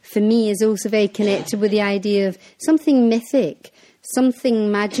Adhisthana, for me, is also very connected with the idea of something mythic,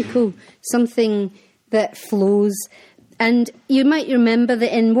 something magical, something that flows. And you might remember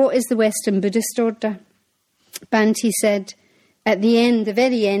that in What is the Western Buddhist Order? Bhante said, at the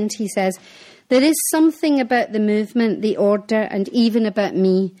very end, he says, there is something about the movement, the order, and even about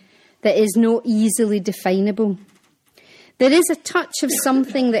me that is not easily definable. There is a touch of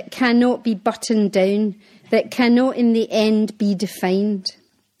something that cannot be buttoned down, that cannot in the end be defined.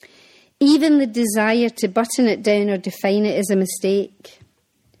 Even the desire to button it down or define it is a mistake.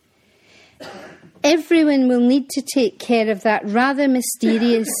 Everyone will need to take care of that rather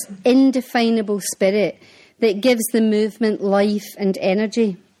mysterious, indefinable spirit that gives the movement life and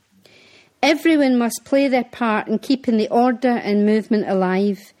energy. Everyone must play their part in keeping the order and movement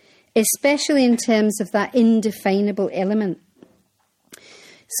alive, especially in terms of that indefinable element.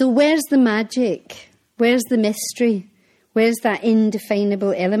 So where's the magic? Where's the mystery? Where's that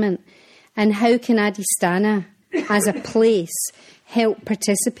indefinable element? And how can Adhisthana, as a place, help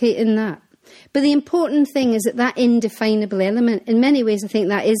participate in that? But the important thing is that indefinable element, in many ways I think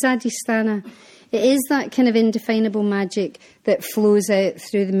that is Adhisthana. It is that kind of indefinable magic that flows out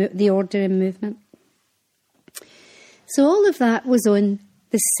through the order and movement. So all of that was on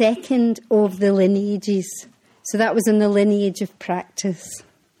the second of the lineages. So that was in the lineage of practice.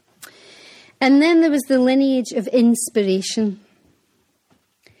 And then there was the lineage of inspiration.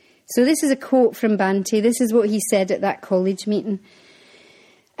 So this is a quote from Bhante. This is what he said at that college meeting.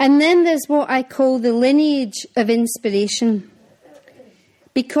 And then there's what I call the lineage of inspiration.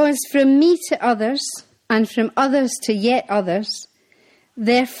 Because from me to others, and from others to yet others,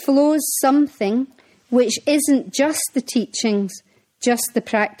 there flows something which isn't just the teachings, just the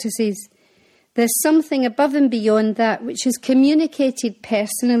practices. There's something above and beyond that which is communicated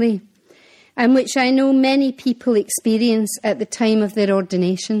personally, and which I know many people experience at the time of their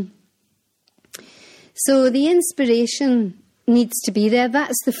ordination. So the inspiration needs to be there.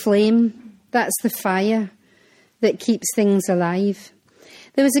 That's the flame, that's the fire that keeps things alive.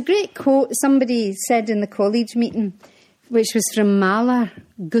 There was a great quote somebody said in the college meeting, which was from Mahler,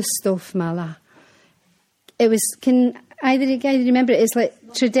 Gustav Mahler. It was, can either of you remember it? It's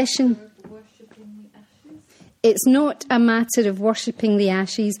like tradition. It's not a matter of worshipping the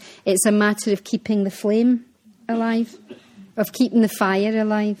ashes, it's a matter of keeping the flame alive, of keeping the fire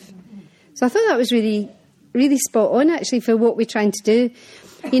alive. So I thought that was really, really spot on, actually, for what we're trying to do.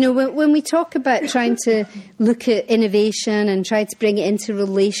 You know, when we talk about trying to look at innovation and try to bring it into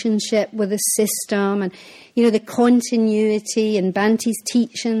relationship with the system and, you know, the continuity and Bhante's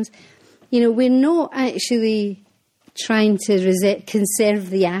teachings, you know, we're not actually trying to conserve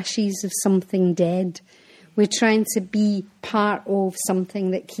the ashes of something dead. We're trying to be part of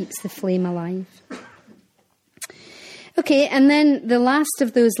something that keeps the flame alive. Okay, and then the last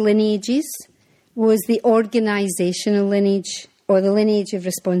of those lineages was the organisational lineage, or the lineage of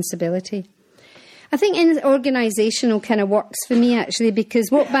responsibility. I think organisational kind of works for me, actually, because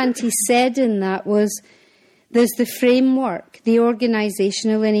what Bhante said in that was there's the framework, the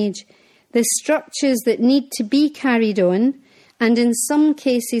organisational lineage, the structures that need to be carried on, and in some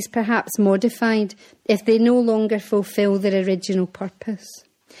cases perhaps modified if they no longer fulfil their original purpose.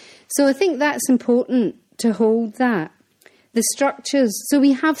 So I think that's important to hold that. The structures, so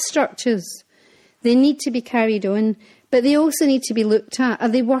we have structures, they need to be carried on, but they also need to be looked at. Are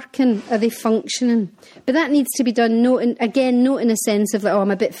they working? Are they functioning? But that needs to be done, not in a sense of, like, oh,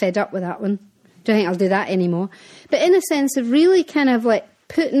 I'm a bit fed up with that one. Don't think I'll do that anymore. But in a sense of really kind of like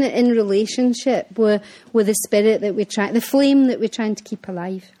putting it in relationship with the spirit that we're trying, the flame that we're trying to keep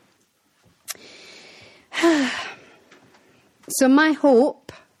alive. So my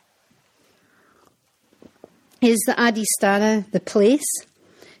hope is that Adhisthana, the place,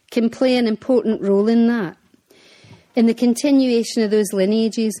 can play an important role in that, in the continuation of those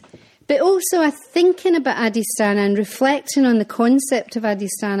lineages. But also thinking about Adhisthana and reflecting on the concept of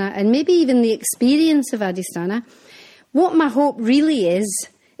Adhisthana and maybe even the experience of Adhisthana, what my hope really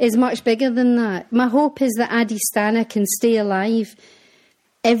is much bigger than that. My hope is that Adhisthana can stay alive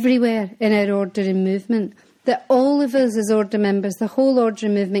everywhere in our order and movement, that all of us as order members, the whole order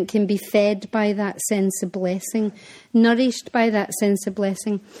and movement, can be fed by that sense of blessing, nourished by that sense of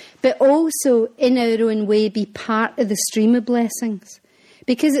blessing, but also in our own way be part of the stream of blessings.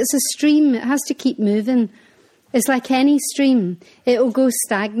 Because it's a stream, it has to keep moving. It's like any stream. It will go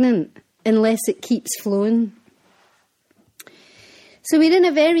stagnant unless it keeps flowing. So we're in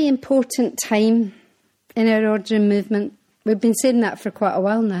a very important time in our order and movement. We've been saying that for quite a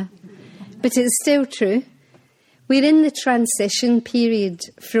while now, but it's still true. We're in the transition period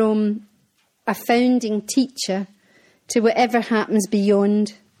from a founding teacher to whatever happens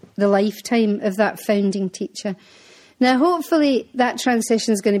beyond the lifetime of that founding teacher. Now, hopefully that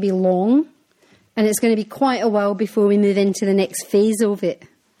transition is going to be long, and it's going to be quite a while before we move into the next phase of it,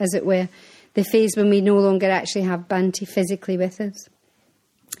 as it were, the phase when we no longer actually have Bhante physically with us.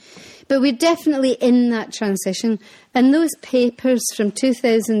 But we're definitely in that transition, and those papers from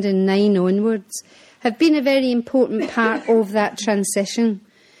 2009 onwards have been a very important part of that transition.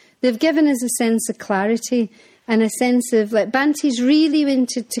 They've given us a sense of clarity and a sense of, like, Bhante's really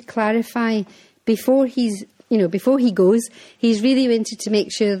wanted to clarify before he goes, he's really wanted to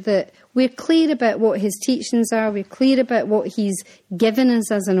make sure that we're clear about what his teachings are, we're clear about what he's given us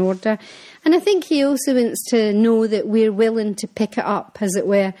as an order. And I think he also wants to know that we're willing to pick it up, as it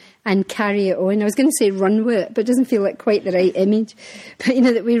were, and carry it on. I was going to say run with it, but it doesn't feel like quite the right image. But,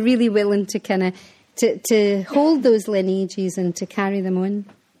 that we're really willing to kind of, to hold those lineages and to carry them on.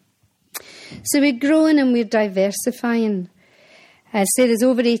 So we're growing and we're diversifying. I say there's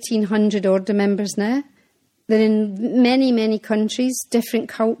over 1,800 order members now. They're in many, many countries, different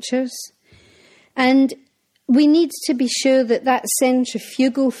cultures. And we need to be sure that that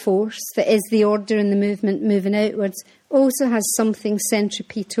centrifugal force that is the order and the movement moving outwards also has something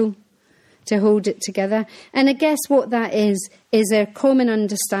centripetal to hold it together. And I guess what that is our common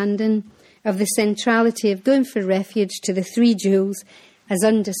understanding of the centrality of going for refuge to the three jewels as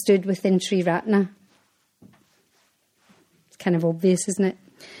understood within Triratna. It's kind of obvious, isn't it?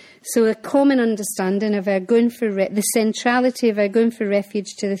 So a common understanding of our going for the centrality of our going for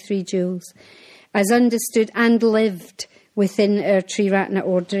refuge to the three jewels as understood and lived within our Triratna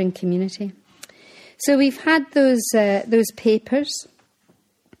order and community. So we've had those papers.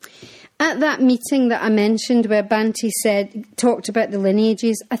 At that meeting that I mentioned where Bhante talked about the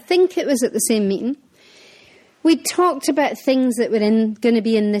lineages, I think it was at the same meeting, we talked about things that were going to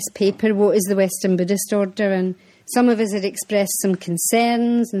be in this paper, what is the Western Buddhist order, and some of us had expressed some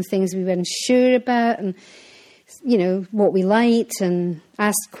concerns and things we weren't sure about, and what we liked, and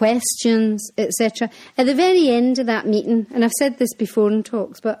asked questions, etc. At the very end of that meeting, and I've said this before in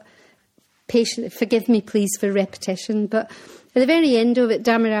talks, but forgive me please for repetition, but at the very end of it,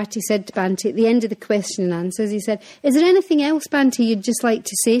 Dhammarati said to Bhante, at the end of the question and answers, he said, "Is there anything else, Bhante, you'd just like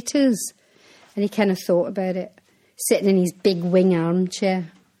to say to us?" And he kind of thought about it, sitting in his big wing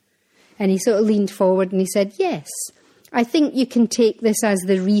armchair. And he sort of leaned forward and he said, "Yes, I think you can take this as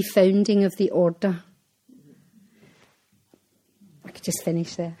the refounding of the order." I could just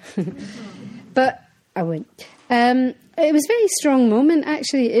finish there. But I won't. It was a very strong moment,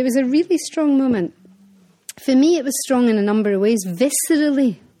 actually. It was a really strong moment. For me, it was strong in a number of ways.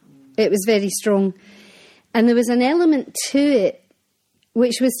 Viscerally, it was very strong. And there was an element to it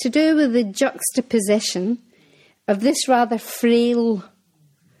which was to do with the juxtaposition of this rather frail,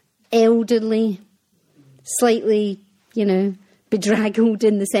 elderly, slightly, bedraggled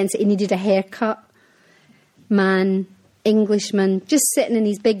in the sense that he needed a haircut, man, Englishman, just sitting in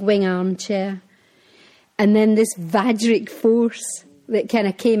his big wing armchair. And then this Vajric force that kind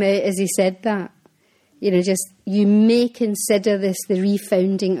of came out as he said that. You may consider this the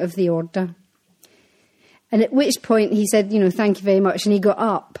refounding of the order. And at which point he said, "Thank you very much." And he got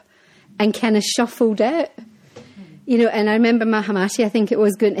up and kind of shuffled out. And I remember Mahamati, I think it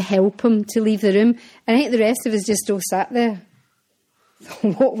was, going to help him to leave the room. And I think the rest of us just all sat there.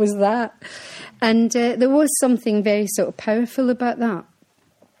 What was that? And there was something very sort of powerful about that.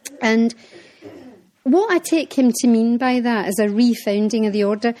 And what I take him to mean by that as a refounding of the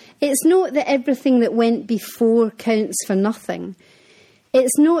order, it's not that everything that went before counts for nothing.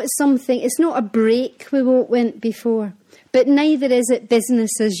 It's not a break with what went before, but neither is it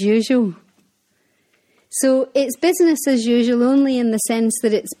business as usual. So it's business as usual only in the sense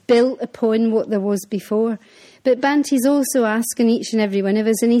that it's built upon what there was before. But Bhante's also asking each and every one of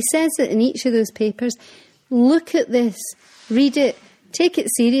us, and he says it in each of those papers, look at this, read it, take it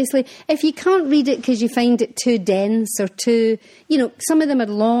seriously. If you can't read it because you find it too dense or too, some of them are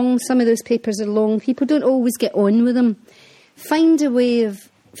long, some of those papers are long, people don't always get on with them. Find a way of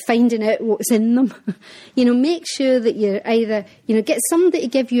finding out what's in them. Make sure that you're either, get somebody to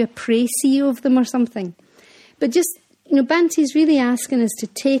give you a précis of them or something. But just, Bhante's really asking us to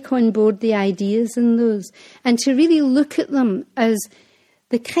take on board the ideas in those and to really look at them as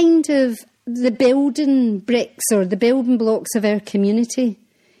the kind of the building bricks or the building blocks of our community.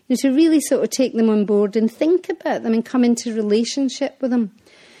 To really sort of take them on board and think about them and come into relationship with them.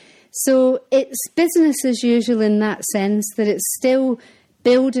 So it's business as usual in that sense, that it's still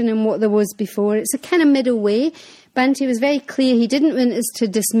building on what there was before. It's a kind of middle way. Bhante was very clear he didn't want us to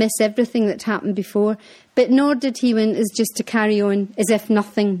dismiss everything that happened before, but nor did he want us just to carry on as if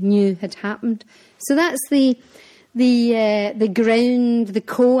nothing new had happened. So that's the ground, the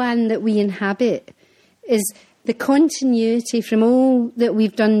koan that we inhabit, is the continuity from all that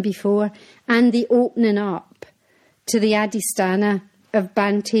we've done before and the opening up to the Adhisthana of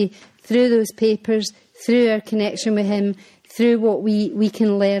Bhante through those papers, through our connection with him, through what we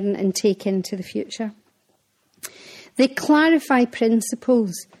can learn and take into the future. They clarify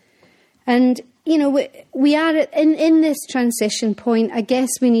principles. And, we are in this transition point. I guess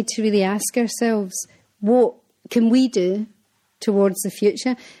we need to really ask ourselves, what can we do towards the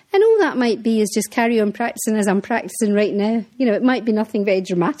future? And all that might be is just carry on practicing as I'm practicing right now. It might be nothing very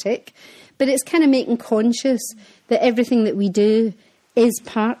dramatic, but it's kind of making conscious that everything that we do is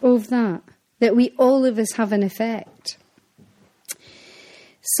part of that all of us have an effect.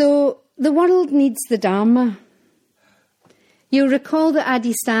 So the world needs the Dharma. You'll recall that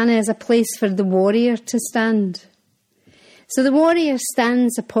Adhisthana is a place for the warrior to stand. So the warrior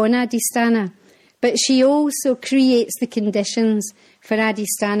stands upon Adhisthana, but she also creates the conditions for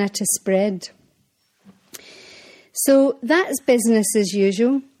Adhisthana to spread. So that's business as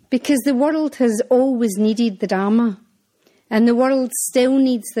usual, because the world has always needed the Dharma, and the world still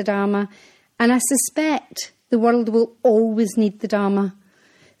needs the Dharma, and I suspect the world will always need the Dharma.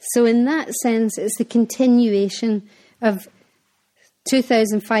 So in that sense, it's the continuation of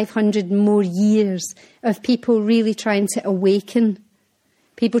 2,500 more years of people really trying to awaken,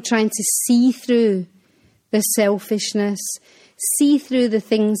 people trying to see through the selfishness, see through the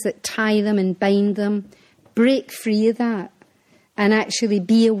things that tie them and bind them, break free of that, and actually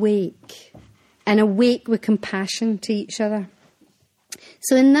be awake, and awake with compassion to each other.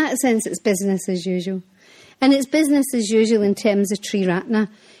 So in that sense, it's business as usual. And it's business as usual in terms of Triratna.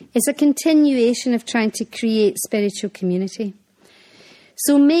 It's a continuation of trying to create spiritual community.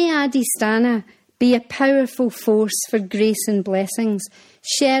 So may Adhisthana be a powerful force for grace and blessings,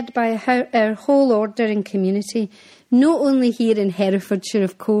 shared by our whole order and community, not only here in Herefordshire,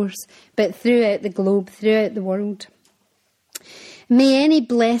 of course, but throughout the globe, throughout the world. May any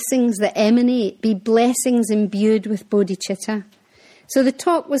blessings that emanate be blessings imbued with Bodhichitta. So the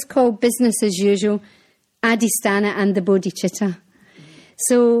talk was called Business as Usual, Adhisthana and the Bodhichitta.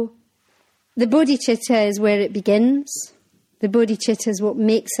 So the Bodhichitta is where it begins. The Bodhichitta is what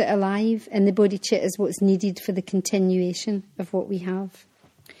makes it alive, and the Bodhichitta is what's needed for the continuation of what we have.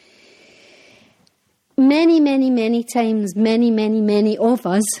 Many, many, many times, many of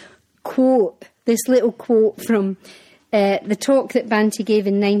us quote this little quote from the talk that Bhante gave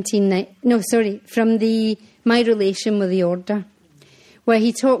in from the My Relation with the Order, where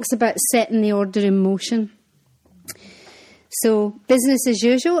he talks about setting the order in motion. So, business as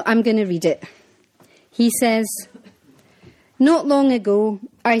usual, I'm going to read it. He says, "Not long ago,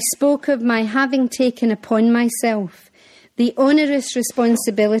 I spoke of my having taken upon myself the onerous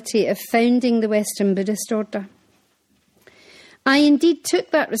responsibility of founding the Western Buddhist order. I indeed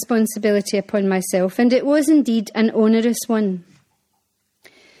took that responsibility upon myself, and it was indeed an onerous one.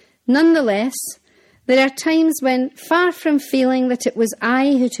 Nonetheless, there are times when, far from feeling that it was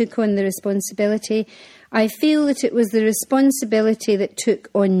I who took on the responsibility, I feel that it was the responsibility that took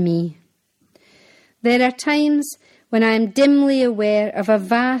on me. There are times when I am dimly aware of a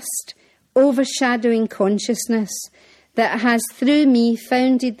vast, overshadowing consciousness that has, through me,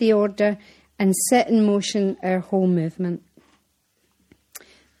 founded the order and set in motion our whole movement."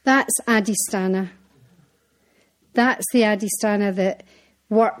 That's Adhisthana. That's the Adhisthana that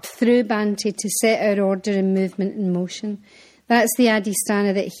worked through Bhante to set our order and movement in motion. That's the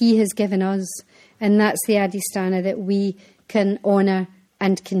Adhisthana that he has given us, and that's the Adhisthana that we can honour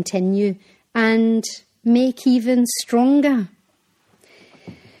and continue and make even stronger.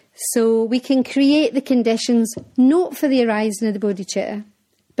 So we can create the conditions not for the arising of the bodhicitta,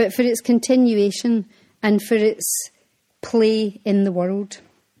 but for its continuation and for its play in the world.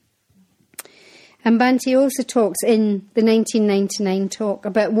 And Bhante also talks in the 1999 talk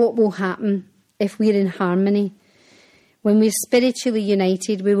about what will happen if we're in harmony. When we're spiritually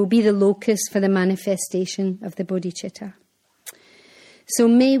united, we will be the locus for the manifestation of the Bodhichitta. So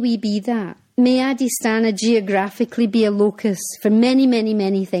may we be that. May Adhisthana geographically be a locus for many, many,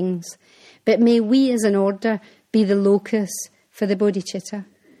 many things. But may we as an order be the locus for the Bodhichitta.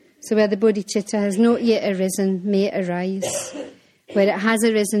 So where the Bodhichitta has not yet arisen, may it arise. Where it has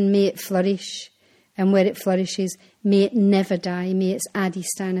arisen, may it flourish. And where it flourishes, may it never die. May its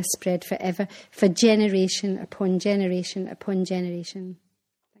Adhisthana spread forever, for generation upon generation upon generation.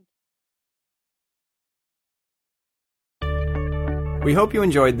 We hope you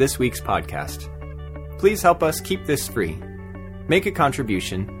enjoyed this week's podcast. Please help us keep this free. Make a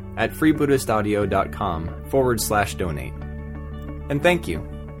contribution at freebuddhistaudio.com/donate. And thank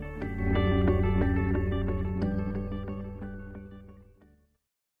you.